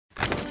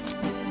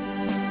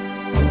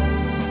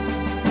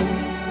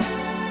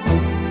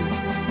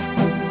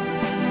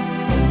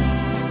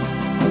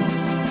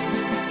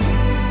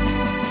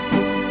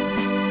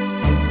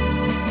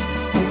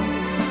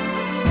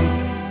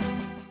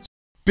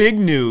Big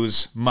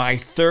news, my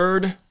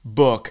third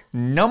book,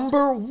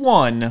 number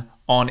one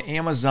on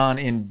Amazon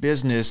in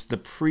business, the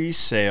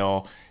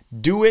pre-sale,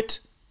 Do It,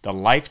 The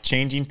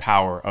Life-Changing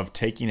Power of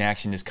Taking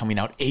Action is coming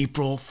out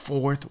April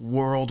 4th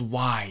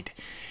worldwide.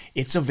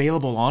 It's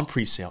available on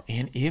pre-sale,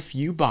 and if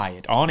you buy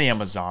it on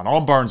Amazon,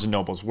 on Barnes &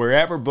 Nobles,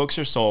 wherever books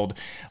are sold,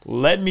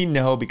 let me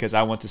know because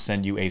I want to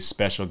send you a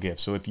special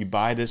gift. So if you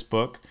buy this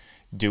book,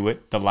 Do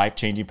It, The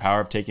Life-Changing Power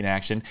of Taking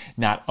Action,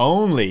 not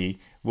only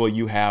will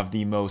you have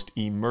the most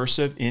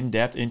immersive,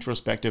 in-depth,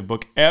 introspective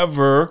book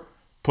ever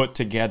put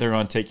together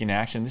on taking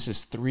action. This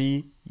is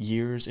 3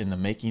 years in the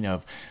making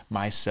of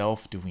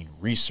myself doing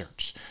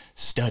research,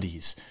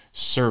 studies,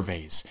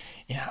 surveys.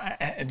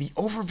 The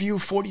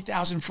overview,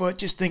 40,000 foot,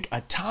 just think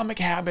Atomic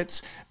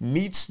Habits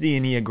meets the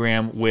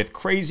Enneagram with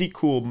crazy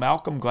cool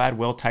Malcolm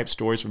Gladwell type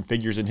stories from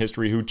figures in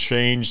history who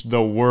changed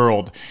the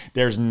world.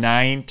 There's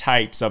 9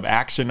 types of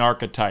action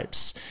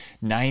archetypes,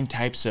 9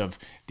 types of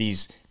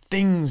these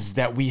things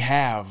that we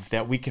have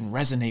that we can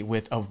resonate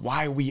with of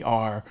why we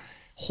are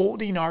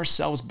holding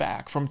ourselves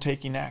back from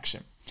taking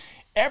action.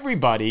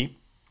 Everybody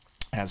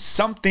has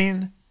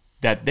something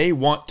that they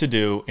want to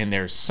do, and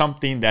there's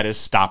something that is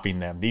stopping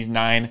them. These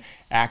 9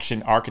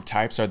 action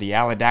archetypes are the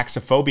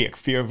allodaxophobic,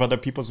 fear of other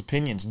people's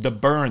opinions, the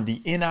burn,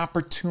 the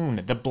inopportune,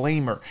 the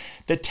blamer,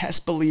 the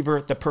test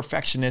believer, the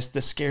perfectionist,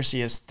 the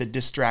scarcist, the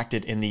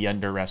distracted, and the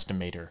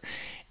underestimator.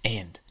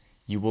 And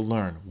you will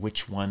learn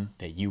which one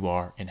that you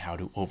are and how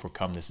to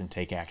overcome this and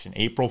take action.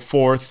 April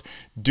 4th,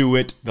 Do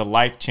It, The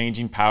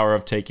Life-Changing Power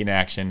of Taking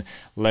Action.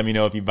 Let me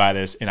know if you buy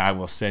this, and I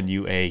will send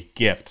you a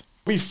gift.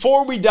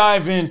 Before we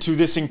dive into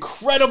this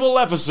incredible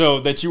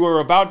episode that you are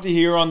about to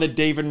hear on the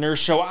David Nurse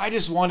Show, I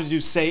just wanted to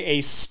say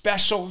a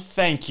special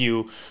thank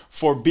you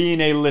for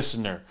being a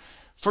listener,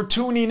 for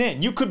tuning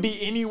in. You could be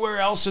anywhere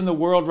else in the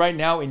world right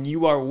now, and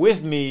you are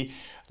with me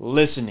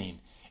listening.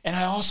 And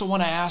I also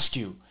want to ask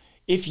you,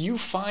 if you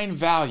find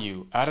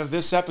value out of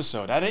this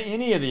episode, out of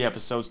any of the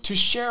episodes, to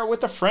share it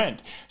with a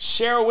friend,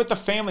 share it with a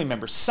family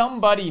member.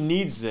 Somebody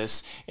needs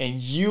this, and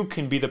you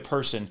can be the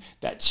person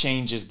that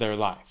changes their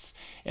life.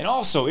 And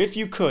also, if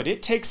you could,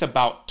 it takes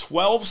about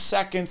 12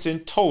 seconds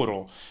in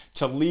total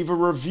to leave a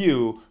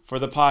review for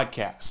the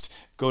podcast.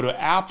 Go to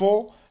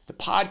Apple, the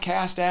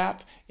podcast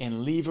app,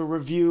 and leave a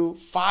review.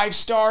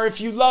 5-star if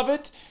you love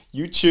it.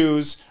 You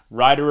choose,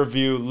 write a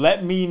review.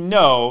 Let me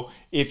know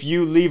if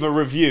you leave a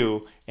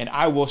review, and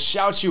I will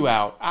shout you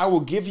out. I will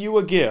give you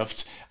a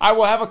gift. I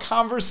will have a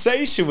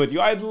conversation with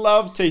you. I'd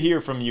love to hear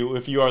from you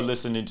if you are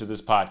listening to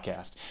this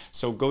podcast.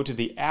 So go to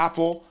the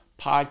Apple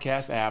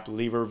Podcast app,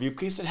 leave a review,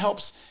 because it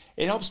helps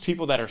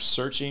people that are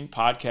searching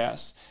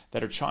podcasts,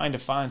 that are trying to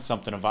find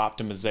something of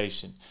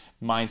optimization,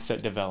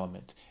 mindset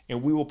development,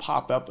 and we will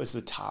pop up as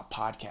the top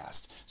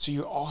podcast. So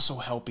you're also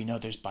helping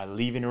others by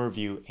leaving a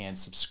review and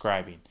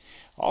subscribing.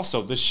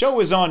 Also, the show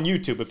is on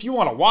YouTube. If you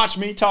want to watch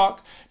me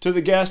talk to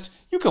the guest,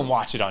 you can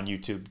watch it on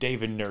YouTube,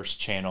 David Nurse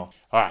channel.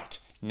 All right,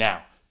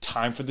 now,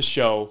 time for the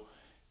show.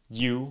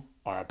 You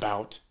are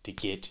about to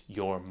get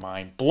your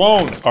mind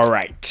blown. All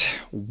right,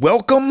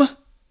 welcome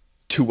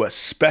to a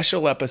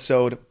special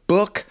episode,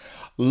 Book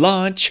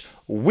Launch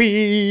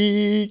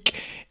Week.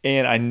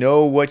 And I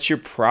know what you're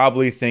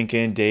probably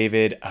thinking,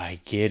 David, I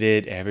get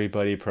it.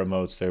 Everybody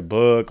promotes their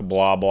book,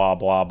 blah, blah,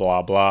 blah,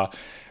 blah, blah.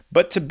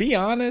 But to be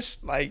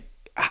honest,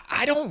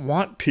 I don't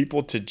want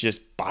people to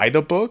just buy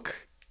the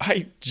book.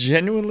 I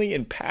genuinely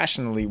and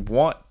passionately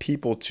want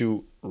people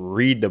to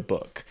read the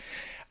book.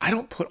 I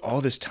don't put all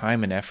this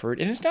time and effort,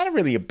 and it's not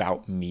really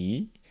about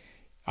me,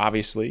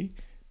 obviously,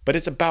 but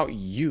it's about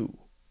you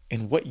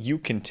and what you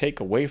can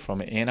take away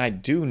from it. And I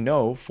do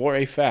know for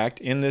a fact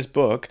in this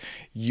book,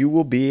 you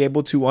will be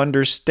able to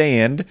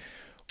understand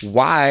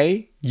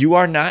why you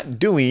are not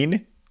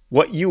doing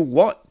what you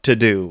want to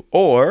do,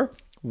 or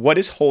what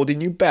is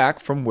holding you back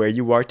from where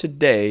you are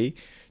today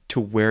to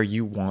where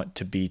you want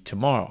to be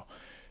tomorrow.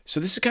 So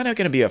this is kind of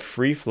going to be a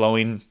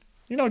free-flowing,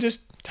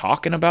 just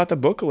talking about the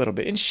book a little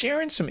bit and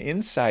sharing some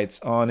insights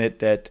on it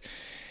that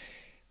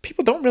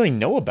people don't really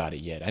know about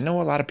it yet. I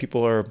know a lot of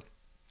people are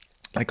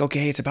like,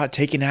 okay, it's about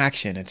taking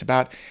action. It's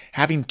about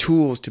having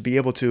tools to be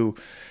able to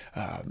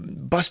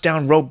bust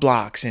down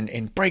roadblocks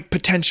and break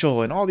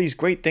potential and all these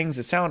great things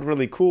that sound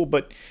really cool.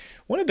 But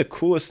one of the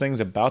coolest things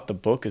about the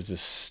book is the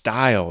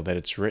style that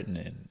it's written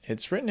in.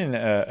 It's written in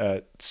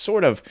a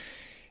sort of,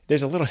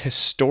 there's a little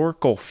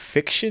historical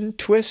fiction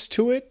twist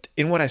to it.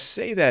 And when I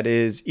say that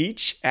is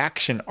each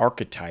action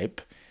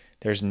archetype,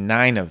 there's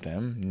 9 of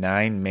them,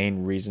 9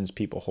 main reasons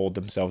people hold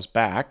themselves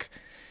back.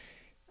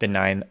 The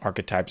 9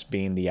 archetypes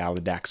being the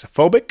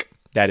allodaxophobic,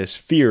 that is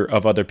fear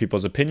of other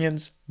people's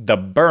opinions, the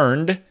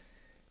burned,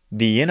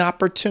 the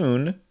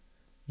inopportune,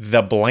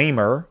 the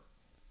blamer,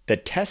 the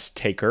test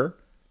taker,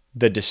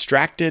 the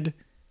distracted,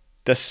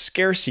 the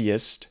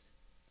scarcist,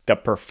 the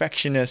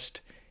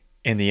perfectionist,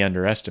 and the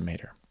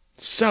underestimator.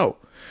 So,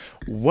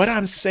 what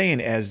I'm saying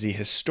as the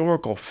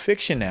historical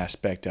fiction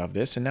aspect of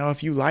this, and now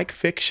if you like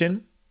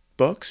fiction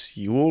books,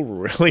 you will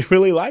really,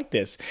 really like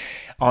this.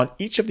 On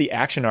each of the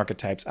action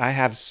archetypes, I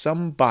have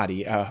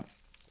somebody, a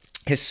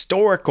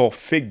historical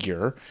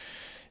figure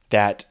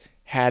that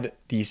had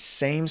the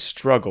same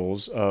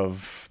struggles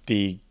of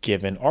the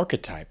given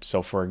archetype.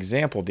 So, for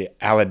example, the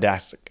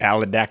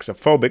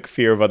allodaxophobic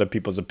fear of other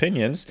people's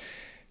opinions,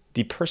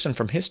 the person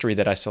from history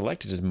that I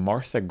selected is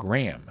Martha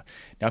Graham.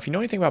 Now, if you know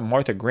anything about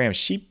Martha Graham,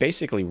 she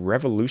basically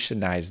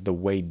revolutionized the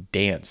way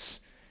dance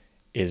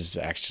is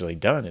actually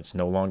done. It's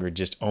no longer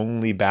just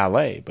only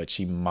ballet, but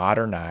she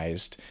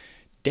modernized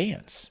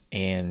dance.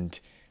 And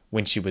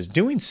when she was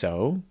doing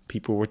so,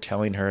 people were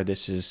telling her,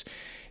 this is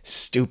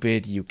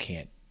stupid, you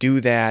can't do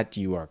that,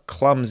 you are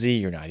clumsy,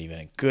 you're not even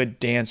a good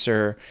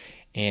dancer.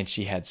 And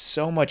she had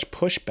so much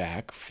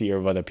pushback, fear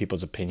of other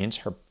people's opinions,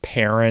 her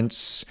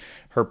parents,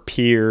 her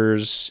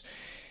peers,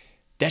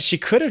 that she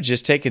could have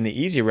just taken the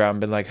easy route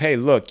and been like, hey,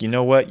 look, you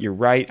know what? You're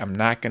right. I'm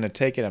not going to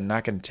take it. I'm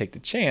not going to take the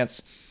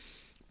chance.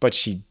 But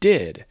she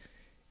did.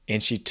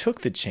 And she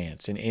took the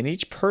chance. And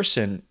each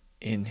person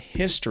in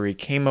history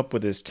came up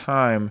with this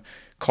time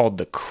called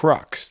the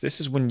crux. This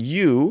is when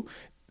you,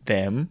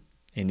 them,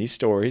 in these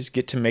stories,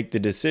 get to make the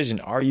decision.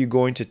 Are you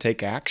going to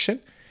take action?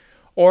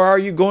 Or are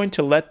you going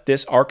to let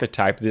this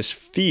archetype, this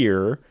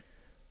fear,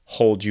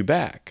 hold you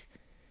back?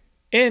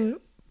 And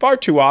far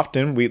too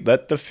often, we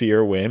let the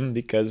fear win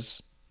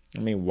because,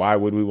 why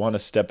would we want to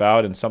step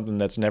out in something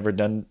that's never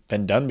been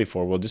done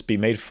before? We'll just be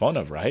made fun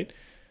of, right?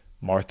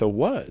 Martha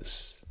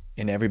was.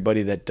 And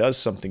everybody that does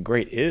something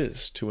great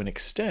is, to an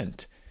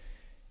extent.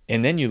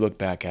 And then you look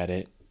back at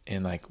it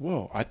and like,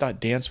 whoa, I thought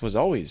dance was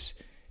always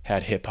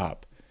had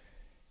hip-hop,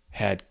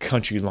 had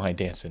country line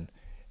dancing,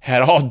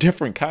 had all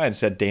different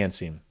kinds of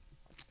dancing.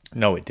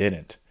 No, it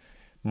didn't.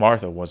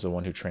 Martha was the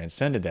one who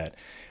transcended that.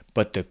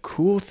 But the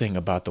cool thing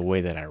about the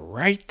way that I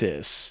write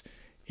this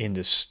in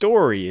the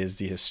story is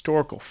the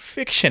historical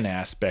fiction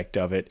aspect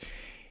of it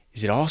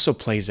is it also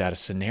plays out a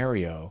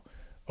scenario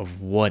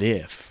of what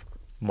if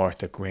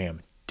Martha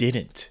Graham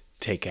didn't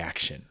take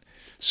action.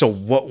 So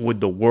what would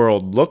the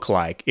world look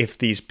like if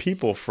these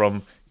people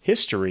from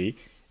history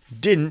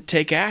didn't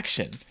take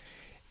action?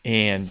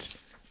 And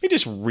let me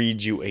just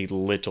read you a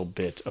little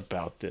bit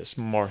about this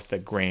Martha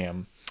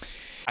Graham.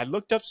 I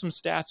looked up some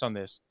stats on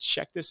this.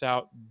 Check this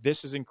out.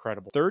 This is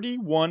incredible.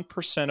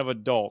 31% of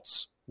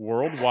adults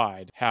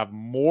worldwide have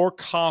more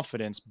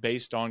confidence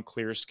based on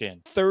clear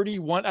skin.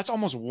 31, that's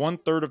almost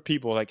 1/3 of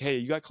people. Like, hey,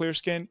 you got clear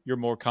skin, you're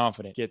more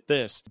confident. Get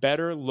this,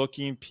 better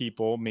looking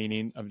people,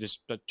 meaning of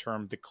just the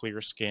term, the clear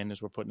skin as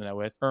we're putting that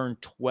with, earn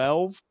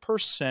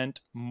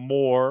 12%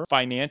 more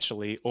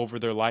financially over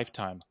their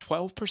lifetime.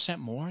 12%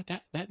 more?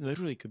 That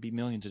literally could be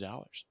millions of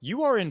dollars.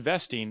 You are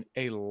investing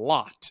a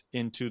lot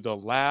into the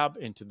lab,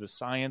 into the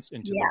science,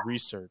 into the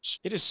research.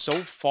 It is so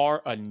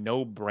far a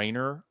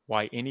no-brainer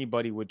why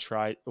anybody would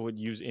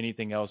use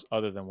anything else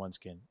other than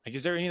OneSkin. Like,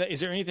 is there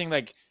anything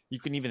like you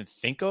can even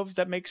think of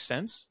that makes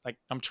sense? Like,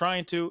 I'm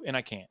trying to, and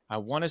I can't. I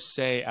want to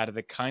say, out of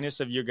the kindness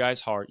of your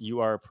guys' heart,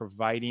 you are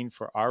providing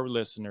for our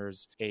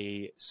listeners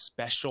a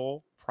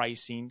special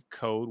pricing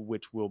code,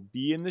 which will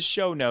be in the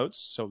show notes.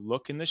 So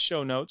look in the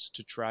show notes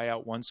to try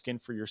out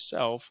OneSkin for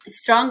yourself.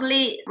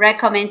 Strongly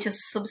recommend to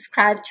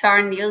subscribe to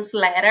our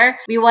newsletter.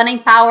 We want to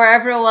empower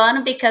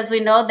everyone because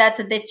we know that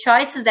the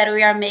choices that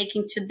we are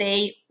making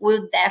today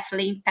will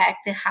definitely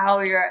impact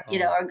how you're,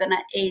 are going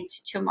to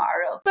age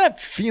tomorrow. That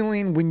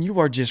feeling when you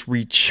are just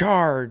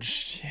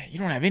recharged, you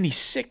don't have any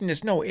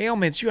sickness, no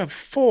ailments, you have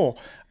full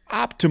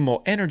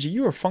optimal energy,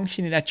 you are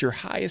functioning at your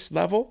highest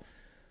level.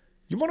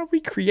 You want to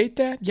recreate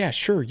that? Yeah,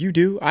 sure, you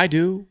do, I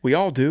do, we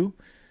all do.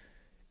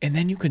 And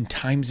then you can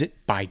times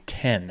it by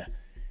 10.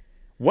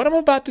 What I'm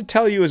about to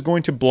tell you is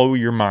going to blow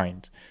your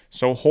mind.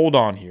 So hold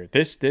on here.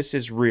 This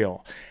is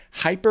real.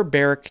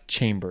 Hyperbaric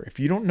chamber.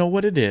 If you don't know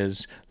what it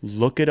is,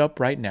 look it up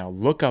right now.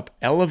 Look up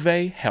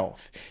Eleve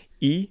Health,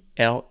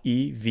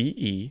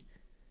 ELEVE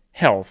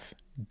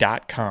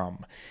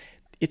health.com.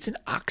 It's an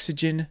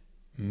oxygen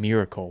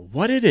miracle.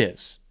 What it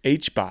is,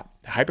 HBOT,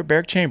 the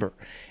hyperbaric chamber,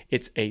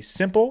 it's a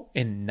simple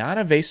and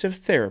non-invasive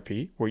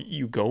therapy where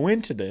you go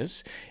into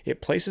this.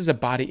 It places a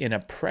body in a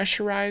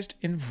pressurized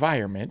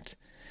environment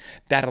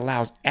that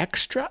allows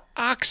extra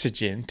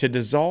oxygen to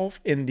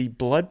dissolve in the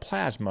blood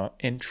plasma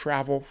and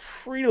travel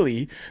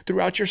freely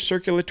throughout your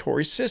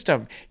circulatory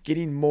system,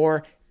 getting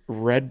more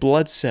red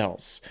blood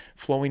cells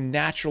flowing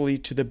naturally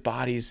to the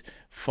body's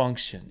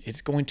function.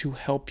 It's going to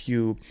help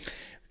you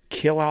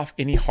kill off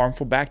any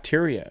harmful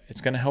bacteria. It's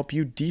going to help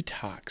you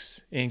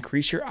detox,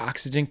 increase your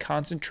oxygen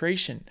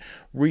concentration,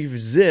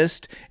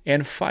 resist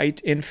and fight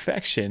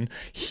infection,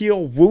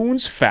 heal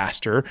wounds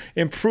faster,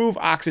 improve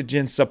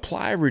oxygen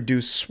supply,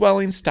 reduce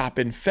swelling, stop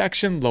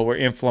infection, lower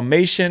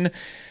inflammation,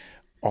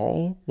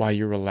 all while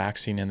you're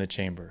relaxing in the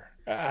chamber.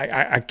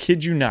 I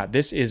kid you not.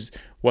 This is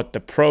what the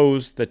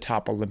pros, the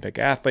top Olympic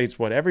athletes,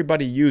 what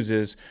everybody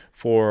uses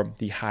for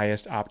the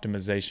highest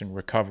optimization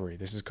recovery.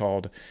 This is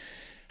called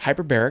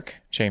Hyperbaric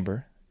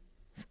Chamber,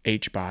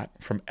 HBOT,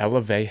 from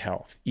Eleve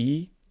Health,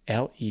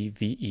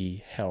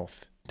 ELEVE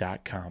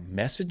health.com.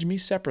 Message me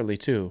separately,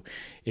 too,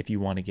 if you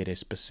want to get a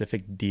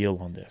specific deal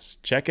on this.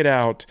 Check it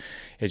out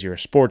as you're a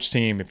sports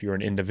team, if you're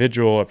an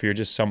individual, if you're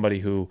just somebody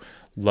who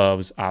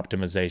loves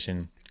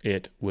optimization.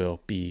 It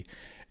will be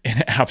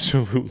an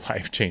absolute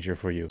life changer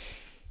for you.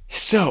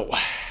 So,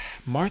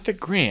 Martha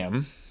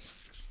Graham,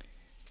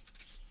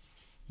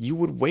 you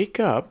would wake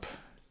up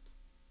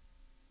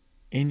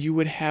and you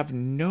would have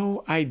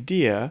no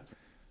idea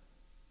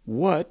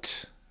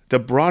what the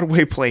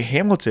Broadway play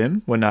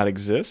Hamilton would not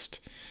exist.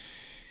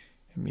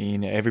 I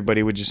mean,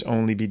 everybody would just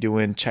only be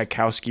doing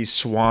Tchaikovsky's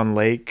Swan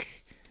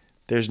Lake.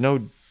 There's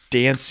no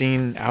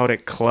dancing out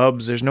at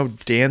clubs. There's no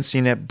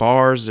dancing at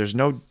bars. There's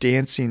no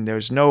dancing.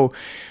 There's no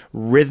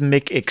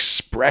rhythmic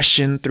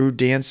expression through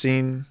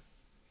dancing.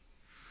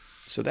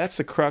 So that's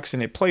the crux,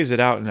 and it plays it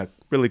out in a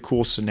really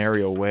cool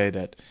scenario way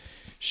that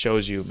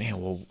shows you,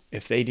 man, well,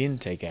 if they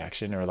didn't take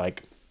action, or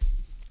like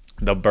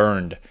The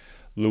Burned,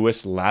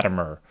 Lewis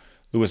Latimer.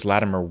 Lewis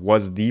Latimer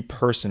was the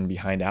person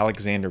behind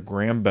Alexander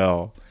Graham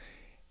Bell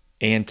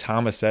and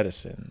Thomas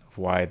Edison,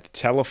 why the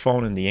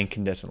telephone and the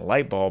incandescent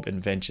light bulb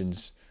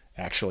inventions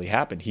actually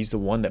happened. He's the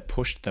one that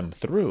pushed them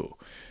through.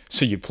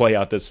 So you play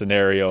out the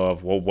scenario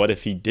of, well, what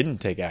if he didn't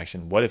take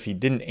action? What if he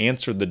didn't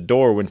answer the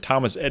door when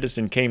Thomas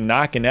Edison came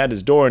knocking at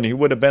his door, and he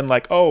would have been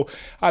like, oh,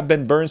 I've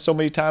been burned so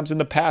many times in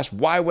the past.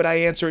 Why would I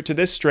answer it to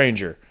this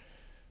stranger?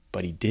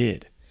 But he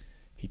did.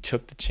 He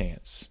took the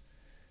chance.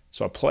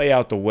 So I play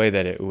out the way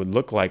that it would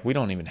look like we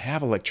don't even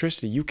have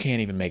electricity. You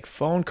can't even make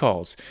phone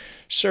calls.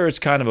 Sure, it's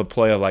kind of a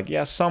play of like,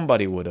 yeah,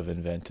 somebody would have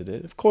invented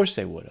it. Of course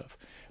they would have.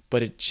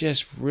 But it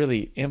just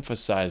really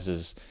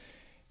emphasizes,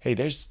 hey,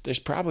 there's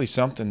probably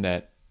something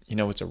that,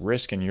 it's a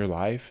risk in your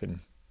life. And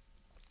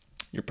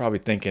you're probably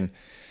thinking,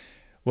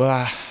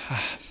 well,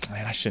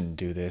 man, I shouldn't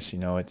do this.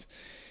 It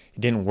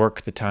didn't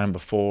work the time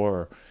before.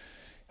 Or,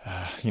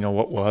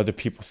 what will other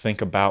people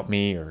think about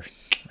me? Or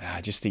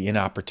just the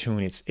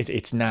inopportunity.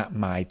 It's not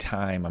my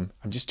time.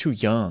 I'm just too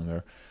young,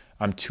 or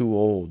I'm too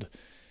old.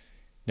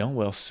 No,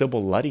 well,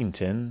 Sybil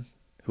Ludington,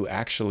 who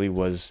actually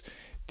was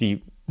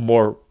the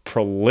more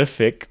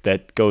prolific,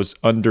 that goes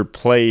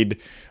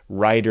underplayed,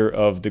 writer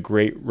of the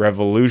Great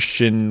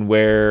Revolution,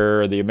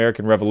 where the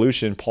American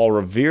Revolution, Paul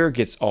Revere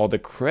gets all the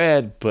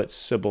cred, but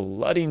Sybil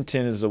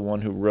Ludington is the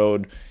one who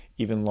rode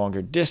Even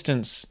Longer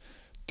Distance,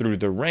 Through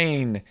the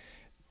Rain,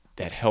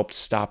 that helped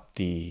stop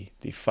the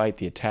fight,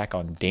 the attack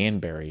on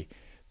Danbury.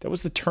 That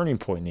was the turning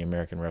point in the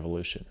American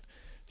Revolution.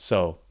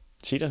 So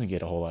she doesn't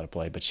get a whole lot of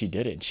play, but she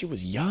did it. And she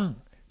was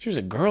young. She was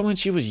a girl and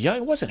she was young.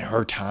 It wasn't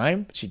her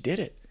time, but she did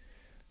it.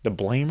 The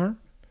Blamer,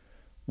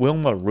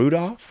 Wilma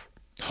Rudolph.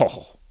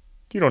 Oh,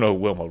 you don't know who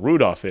Wilma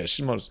Rudolph is.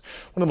 She's one of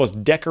the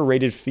most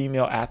decorated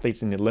female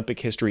athletes in the Olympic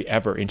history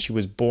ever. And she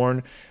was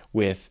born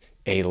with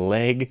a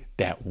leg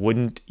that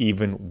wouldn't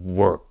even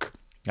work.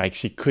 Like,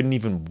 she couldn't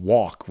even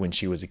walk when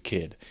she was a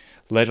kid,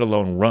 let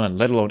alone run,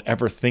 let alone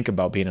ever think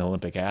about being an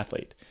Olympic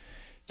athlete.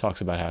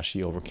 Talks about how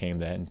she overcame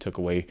that and took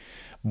away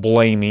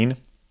blaming.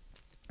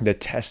 The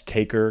test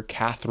taker,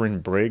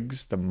 Catherine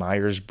Briggs, the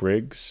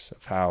Myers-Briggs,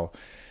 of how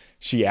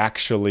she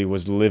actually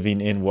was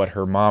living in what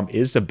her mom,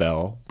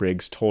 Isabel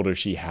Briggs, told her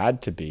she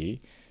had to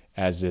be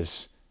as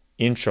this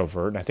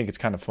introvert. And I think it's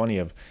kind of funny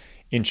of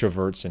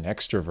introverts and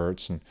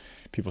extroverts, and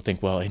people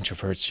think, well,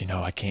 introverts,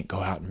 I can't go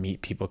out and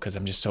meet people because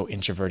I'm just so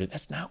introverted.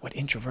 That's not what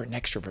introvert and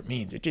extrovert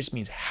means. It just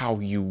means how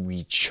you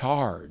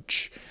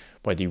recharge,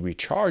 whether you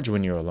recharge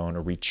when you're alone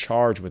or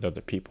recharge with other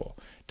people.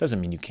 It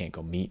doesn't mean you can't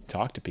go meet and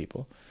talk to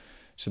people.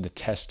 So the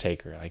test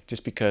taker, like,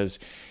 just because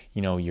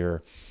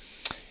you're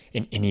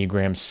an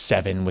Enneagram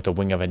 7 with a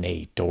wing of an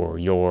 8, or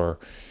you're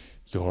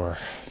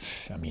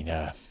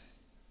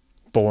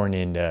born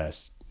in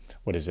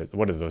what is it?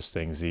 What are those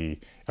things? The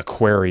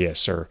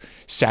Aquarius or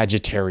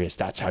Sagittarius.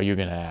 That's how you're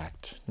going to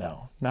act.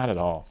 No, not at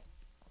all.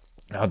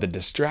 Now, the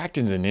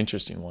distraction's an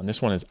interesting one.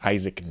 This one is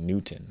Isaac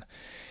Newton.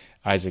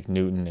 Isaac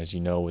Newton, as you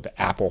know,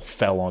 the apple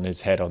fell on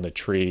his head on the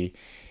tree,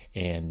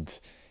 and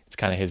it's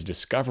kind of his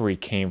discovery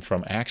came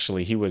from,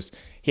 actually,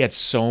 he had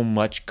so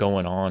much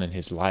going on in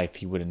his life.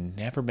 He would have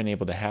never been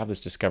able to have this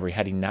discovery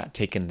had he not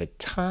taken the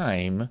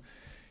time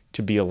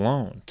to be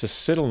alone, to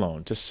sit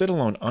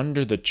alone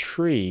under the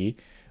tree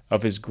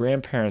of his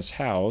grandparents'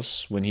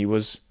 house when he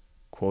was,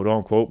 quote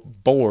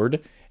unquote,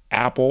 bored.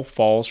 Apple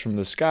falls from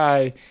the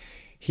sky.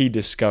 He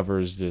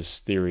discovers this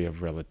theory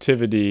of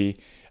relativity.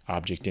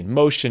 Object in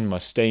motion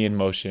must stay in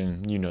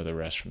motion. You know the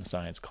rest from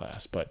science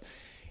class. But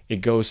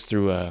it goes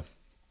through a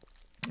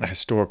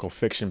historical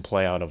fiction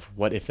play out of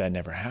what if that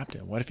never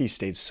happened? What if he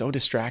stayed so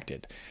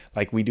distracted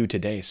like we do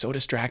today, so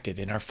distracted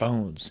in our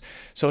phones,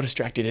 so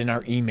distracted in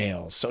our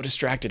emails, so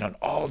distracted on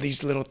all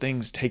these little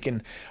things,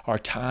 taking our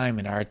time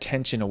and our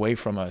attention away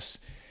from us,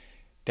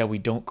 that we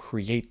don't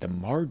create the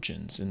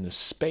margins and the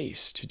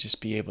space to just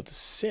be able to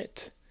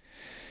sit,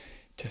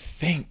 to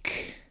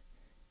think.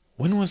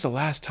 When was the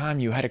last time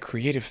you had a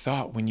creative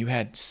thought when you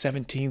had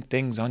 17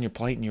 things on your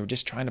plate and you were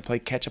just trying to play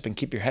catch up and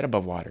keep your head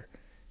above water?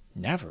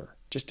 Never.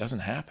 Just doesn't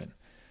happen.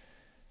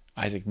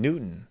 Isaac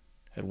Newton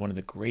had one of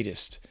the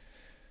greatest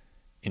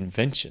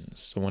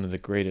inventions, one of the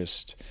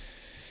greatest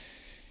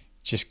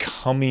just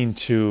coming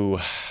to,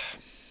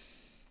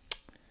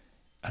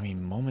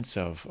 moments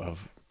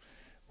of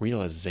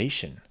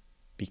realization,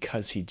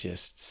 because he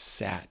just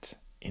sat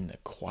in the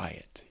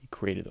quiet. He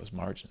created those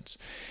margins.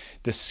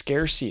 The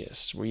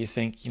scarciest, where you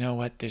think, you know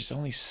what, there's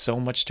only so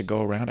much to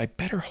go around. I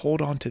better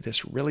hold on to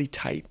this really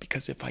tight,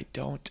 because if I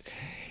don't,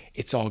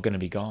 it's all going to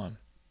be gone.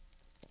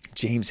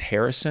 James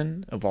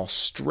Harrison of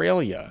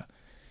Australia,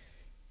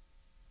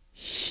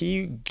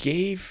 he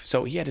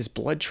had his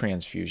blood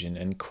transfusion,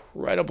 an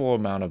incredible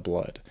amount of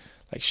blood,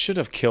 like should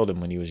have killed him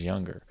when he was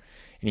younger.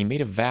 And he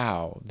made a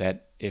vow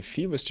that if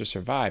he was to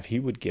survive, he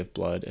would give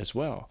blood as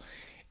well.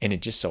 And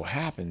it just so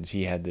happens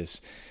he had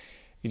this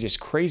just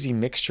crazy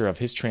mixture of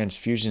his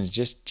transfusions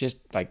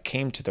just like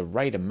came to the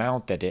right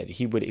amount that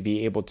he would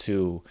be able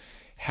to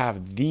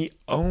have the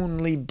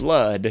only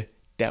blood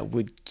that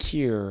would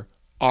cure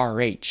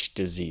RH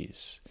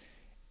disease.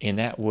 And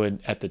that would,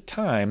 at the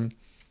time,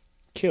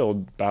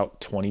 killed about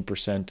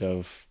 20%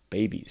 of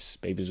babies.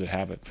 Babies would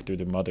have it through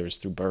their mothers,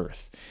 through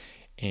birth.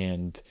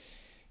 And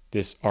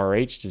this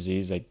RH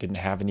disease, they didn't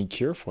have any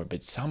cure for it.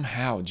 But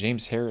somehow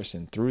James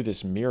Harrison, through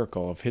this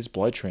miracle of his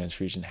blood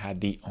transfusion, had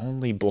the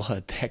only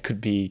blood that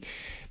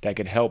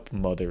could help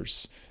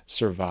mothers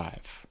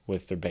survive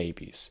with their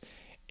babies.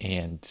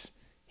 And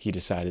he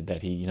decided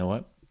that you know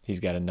what? He's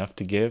got enough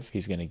to give.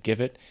 He's going to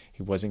give it.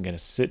 He wasn't going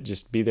to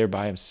just be there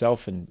by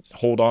himself and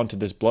hold on to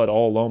this blood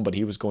all alone, but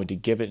he was going to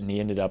give it. And he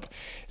ended up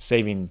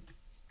saving,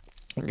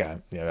 I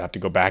have to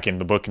go back in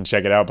the book and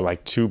check it out, but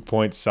like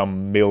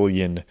 2-some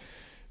million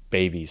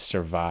babies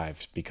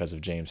survived because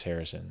of James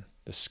Harrison.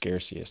 The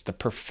scarciest, the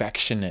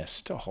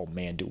perfectionist. Oh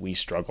man, do we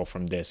struggle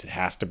from this. It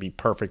has to be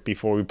perfect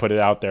before we put it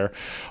out there.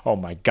 Oh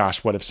my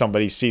gosh, what if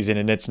somebody sees it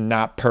and it's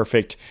not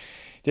perfect?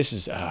 This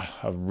is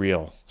a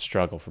real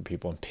struggle for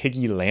people. And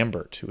Piggy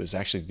Lambert, who is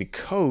actually the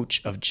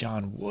coach of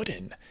John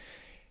Wooden.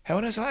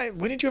 When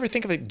did you ever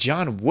think of it?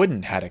 John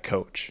Wooden had a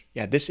coach.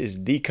 Yeah, this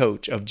is the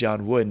coach of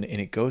John Wooden, and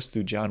it goes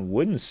through John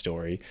Wooden's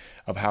story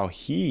of how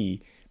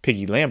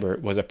Piggy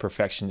Lambert, was a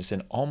perfectionist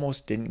and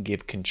almost didn't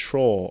give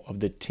control of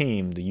the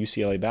team, the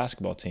UCLA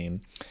basketball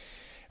team,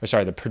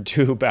 the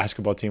Purdue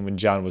basketball team when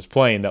John was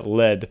playing, that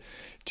led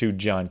to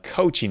John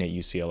coaching at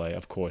UCLA,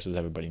 of course, as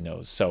everybody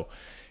knows. So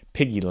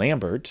Piggy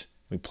Lambert,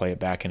 we play it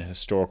back in a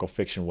historical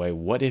fiction way.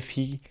 What if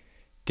he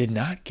did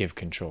not give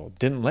control,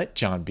 didn't let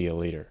John be a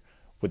leader?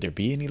 Would there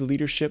be any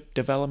leadership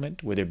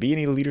development? Would there be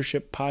any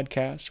leadership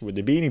podcasts? Would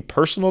there be any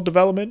personal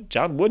development?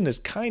 John Wooden is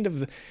kind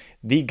of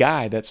the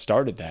guy that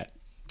started that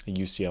at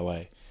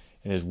UCLA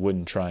in his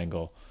Wooden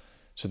Triangle.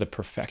 So the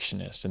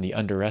perfectionist and the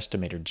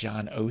underestimator,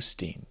 Joel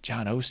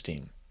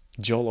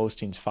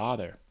Osteen's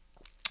father,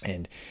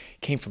 and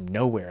came from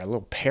nowhere. A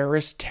little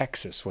Paris,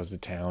 Texas was the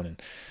town,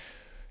 and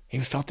he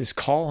felt this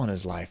call on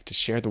his life to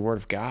share the word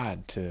of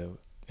God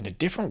in a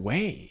different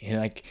way, and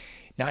like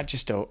not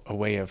just a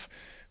way of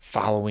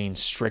following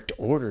strict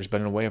orders, but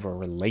in a way of a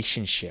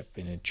relationship,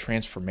 in a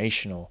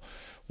transformational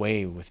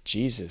way with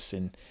Jesus,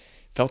 and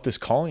felt this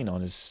calling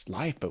on his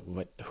life. But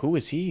who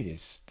is he?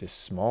 This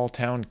small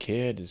town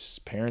kid. His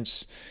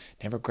parents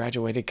never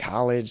graduated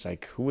college.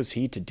 Like, who was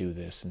he to do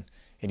this?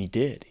 And he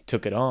did. He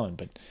took it on.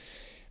 But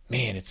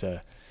man, it's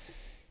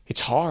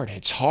hard.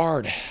 It's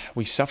hard.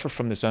 We suffer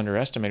from this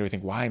underestimated. We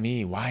think, why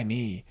me? Why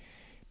me?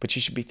 But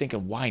you should be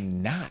thinking, why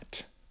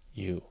not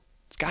you?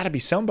 It's got to be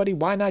somebody.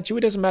 Why not you?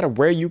 It doesn't matter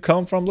where you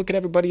come from. Look at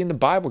everybody in the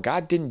Bible.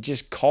 God didn't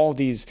just call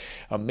these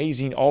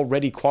amazing,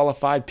 already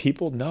qualified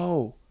people.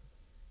 No,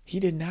 he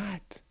did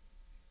not.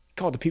 He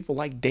called the people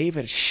like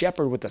David, a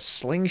shepherd with a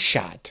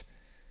slingshot,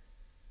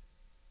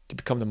 to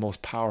become the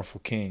most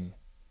powerful king.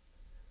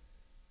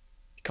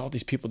 He called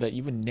these people that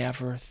you would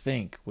never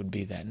think would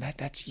be that. And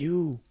that's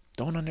you.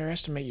 Don't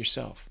underestimate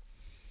yourself.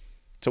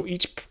 So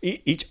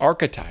each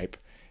archetype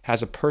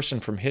has a person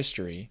from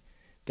history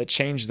that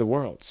changed the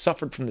world,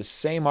 suffered from the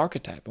same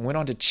archetype, and went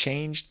on to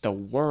change the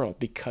world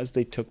because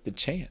they took the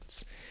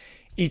chance.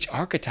 Each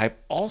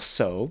archetype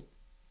also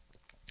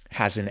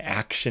has an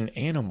action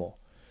animal.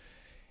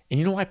 And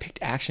you know why I picked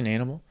action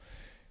animal?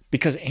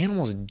 Because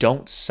animals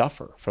don't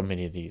suffer from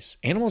any of these.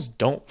 Animals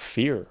don't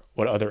fear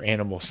what other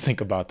animals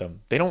think about them.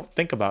 They don't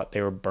think about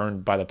they were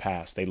burned by the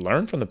past. They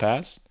learn from the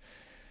past.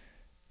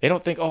 They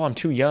don't think, oh, I'm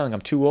too young,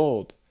 I'm too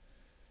old.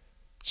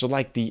 So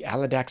like the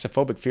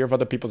allodaxophobic fear of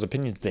other people's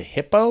opinions, the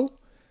hippo's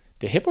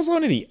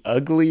one of the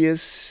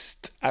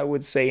ugliest, I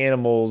would say,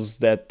 animals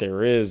that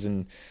there is.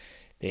 And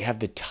they have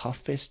the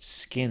toughest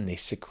skin. They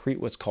secrete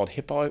what's called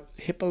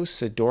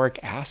hipposudoric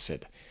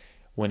acid.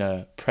 When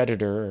a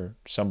predator or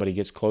somebody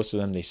gets close to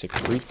them, they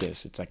secrete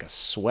this. It's like a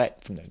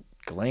sweat from the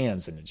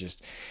glands, and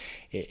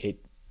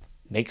it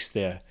makes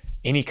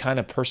any kind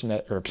of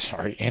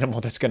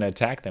animal that's going to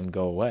attack them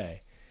go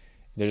away.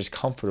 They're just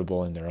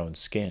comfortable in their own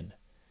skin.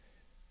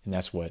 And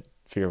that's what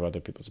fear of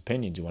other people's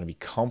opinions. You want to be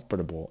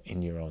comfortable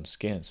in your own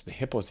skin. So the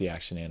hippo is the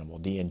action animal.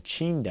 The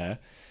Enchinda,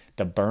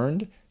 the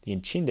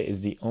Enchinda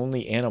is the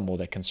only animal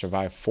that can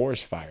survive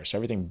forest fire. So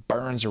everything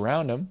burns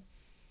around them,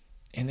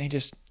 and they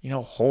just,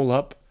 hole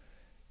up.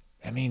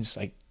 That means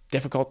like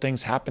difficult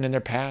things happen in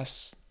their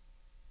past.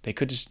 They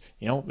could just,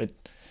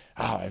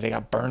 if they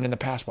got burned in the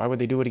past, why would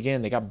they do it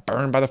again? They got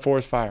burned by the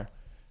forest fire.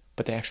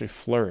 But they actually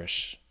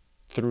flourish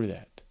through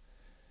that.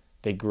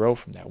 They grow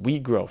from that. We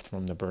grow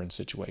from the burn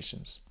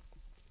situations.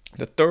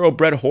 The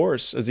thoroughbred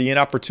horse is the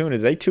inopportune. Are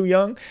they too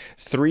young?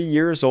 3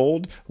 years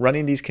old,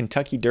 running these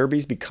Kentucky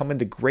Derbies, becoming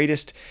the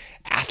greatest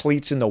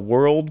athletes in the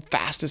world,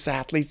 fastest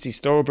athletes, these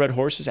thoroughbred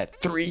horses at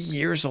 3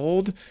 years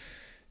old?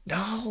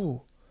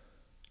 No,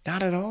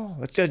 not at all.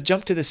 Let's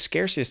jump to the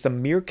scarcity. It's the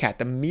meerkat.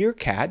 The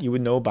meerkat, you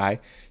would know by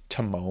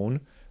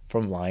Timon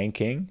from Lion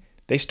King.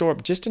 They store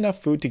up just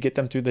enough food to get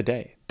them through the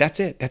day. That's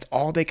it. That's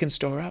all they can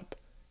store up.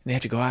 And they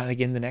have to go out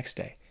again the next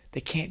day.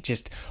 They can't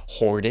just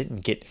hoard it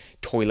and get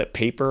toilet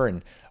paper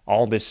and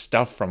all this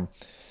stuff from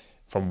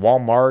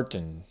Walmart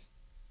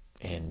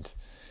and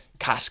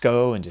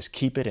Costco and just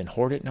keep it and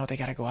hoard it. No, they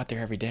got to go out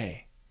there every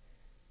day.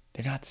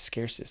 They're not the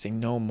scarcest. They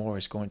know more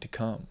is going to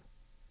come.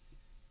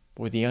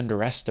 Or the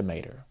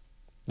underestimator,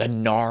 the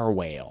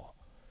narwhal.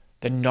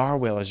 The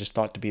narwhal is just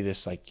thought to be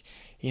this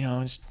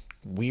this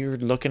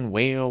weird looking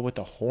whale with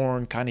a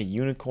horn, kind of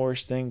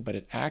unicornish thing, but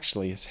it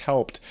actually has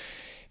helped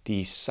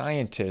the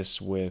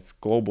scientists with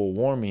global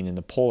warming and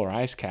the polar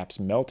ice caps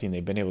melting.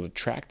 They've been able to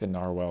track the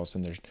narwhals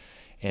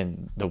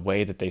and the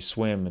way that they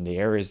swim and the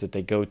areas that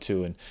they go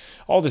to and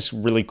all this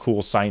really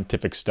cool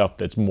scientific stuff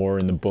that's more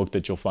in the book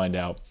that you'll find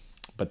out.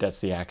 But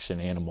that's the action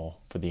animal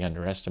for the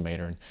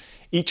underestimator. And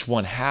each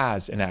one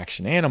has an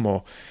action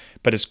animal,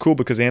 but it's cool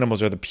because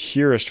animals are the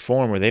purest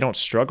form where they don't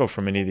struggle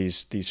from any of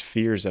these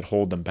fears that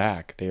hold them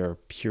back. They are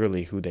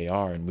purely who they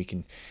are, and we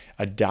can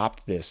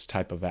adopt this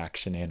type of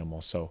action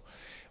animal. So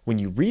when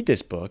you read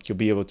this book, you'll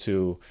be able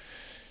to,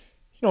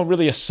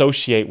 really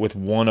associate with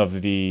one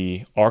of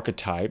the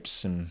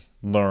archetypes and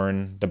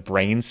learn the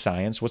brain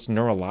science, what's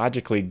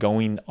neurologically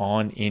going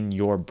on in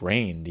your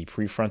brain, the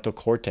prefrontal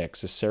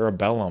cortex, the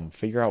cerebellum,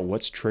 figure out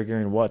what's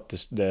triggering what,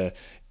 the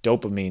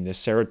dopamine, the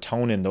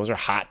serotonin. Those are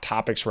hot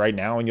topics right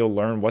now, and you'll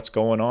learn what's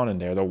going on in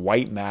there, the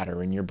white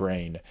matter in your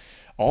brain,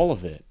 all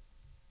of it.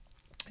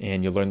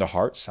 And you'll learn the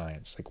heart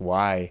science, like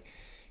why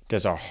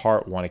does our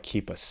heart want to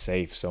keep us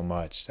safe so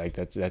much? Like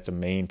that's a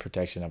main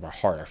protection of our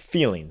heart. Our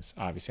feelings,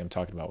 obviously I'm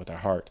talking about with our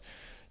heart,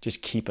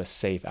 just keep us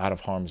safe out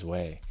of harm's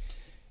way.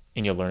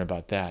 And you'll learn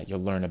about that.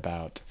 You'll learn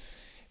about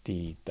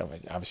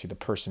obviously the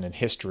person in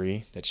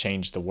history that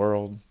changed the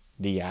world,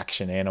 the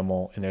action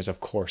animal, and there's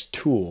of course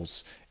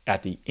tools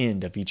at the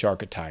end of each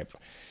archetype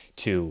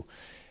to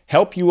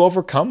help you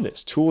overcome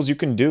this. Tools you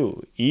can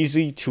do,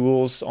 easy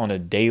tools on a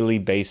daily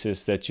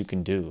basis that you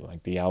can do,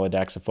 like the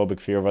allodaxophobic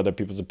fear of other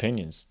people's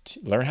opinions.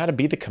 Learn how to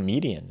be the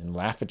comedian and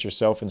laugh at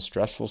yourself in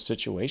stressful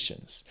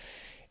situations,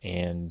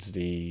 and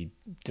the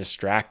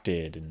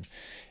distracted and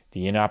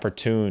the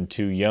inopportune,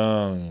 too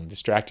young,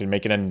 distracted,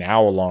 making a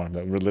now alarm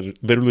that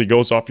literally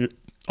goes off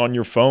on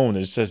your phone.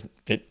 It says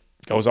it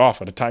goes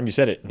off at the time you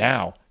said it.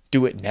 Now,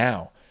 do it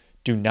now.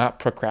 Do not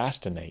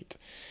procrastinate.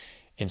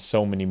 And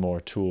so many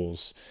more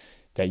tools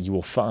that you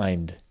will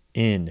find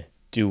in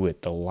Do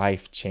It, the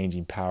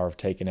life-changing power of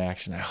taking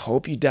action. I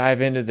hope you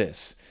dive into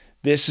this.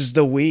 This is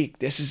the week.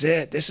 This is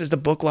it. This is the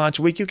book launch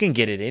week. You can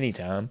get it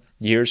anytime,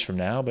 years from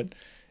now, but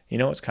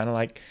it's kind of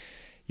like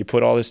you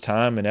put all this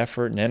time and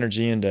effort and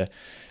energy into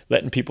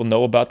letting people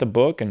know about the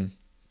book, and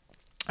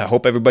I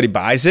hope everybody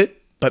buys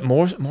it, but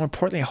more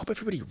importantly, I hope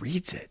everybody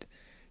reads it.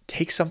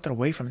 Take something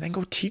away from it, then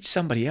go teach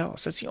somebody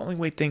else. That's the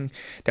only thing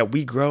that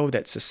we grow,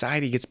 that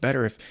society gets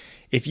better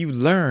if you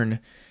learn,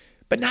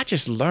 but not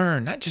just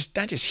learn, not just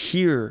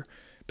hear,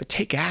 but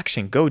take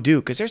action, go do,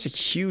 because there's a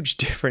huge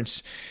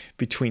difference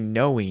between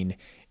knowing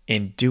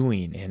and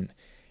doing,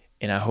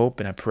 and I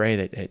hope and I pray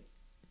that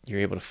you're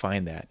able to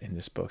find that in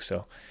this book.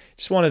 So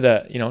just wanted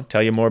to,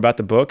 tell you more about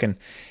the book and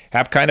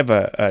have kind of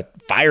a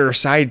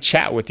fireside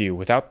chat with you,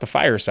 without the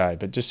fireside,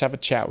 but just have a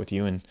chat with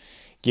you and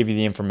give you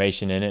the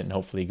information in it, and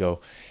hopefully go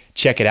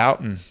check it out.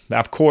 And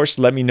of course,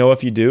 let me know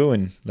if you do,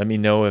 and let me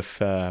know if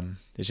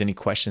there's any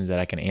questions that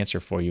I can answer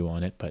for you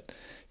on it. But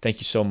thank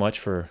you so much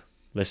for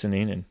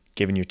listening and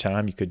giving your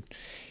time. You could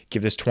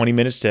give this 20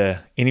 minutes to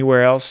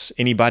anywhere else,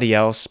 anybody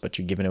else, but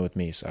you're giving it with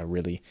me. So I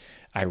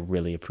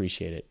really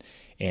appreciate it.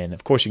 And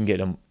of course, you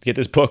can get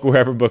this book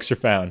wherever books are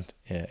found,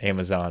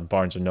 Amazon,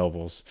 Barnes &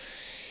 Nobles,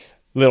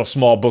 little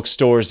small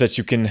bookstores that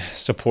you can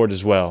support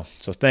as well.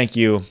 So thank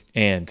you,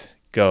 and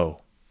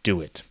go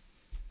do it.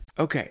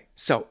 Okay,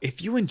 so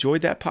if you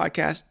enjoyed that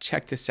podcast,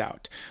 check this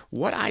out.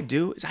 What I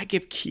do is I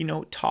give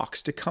keynote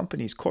talks to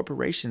companies,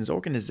 corporations,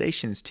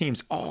 organizations,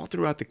 teams all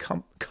throughout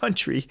the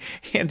country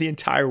and the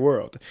entire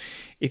world.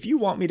 If you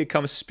want me to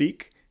come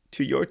speak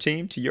to your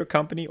team, to your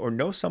company, or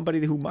know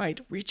somebody who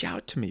might, reach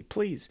out to me,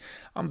 please.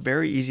 I'm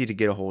very easy to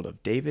get a hold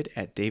of,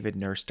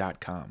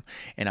 david@davidnurse.com.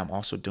 And I'm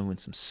also doing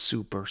some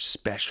super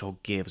special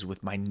gives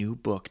with my new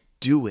book,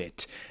 Do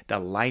It, the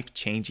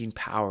life-changing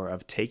power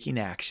of taking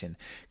action,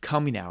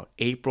 coming out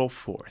April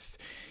 4th.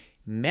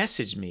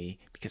 Message me,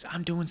 because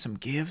I'm doing some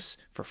gives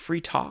for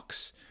free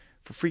talks,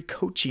 for free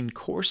coaching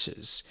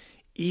courses,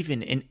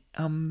 even an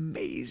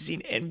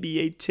amazing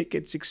NBA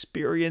tickets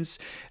experience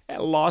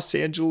at Los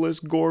Angeles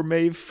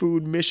gourmet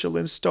food,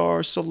 Michelin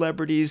star,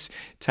 celebrities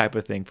type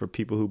of thing for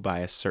people who buy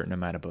a certain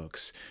amount of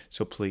books.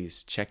 So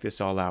please check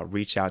this all out.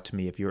 Reach out to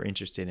me if you're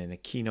interested in a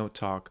keynote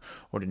talk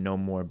or to know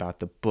more about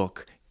the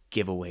book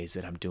giveaways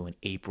that I'm doing.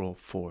 April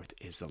 4th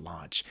is the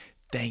launch.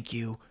 Thank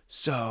you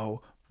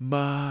so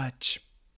much.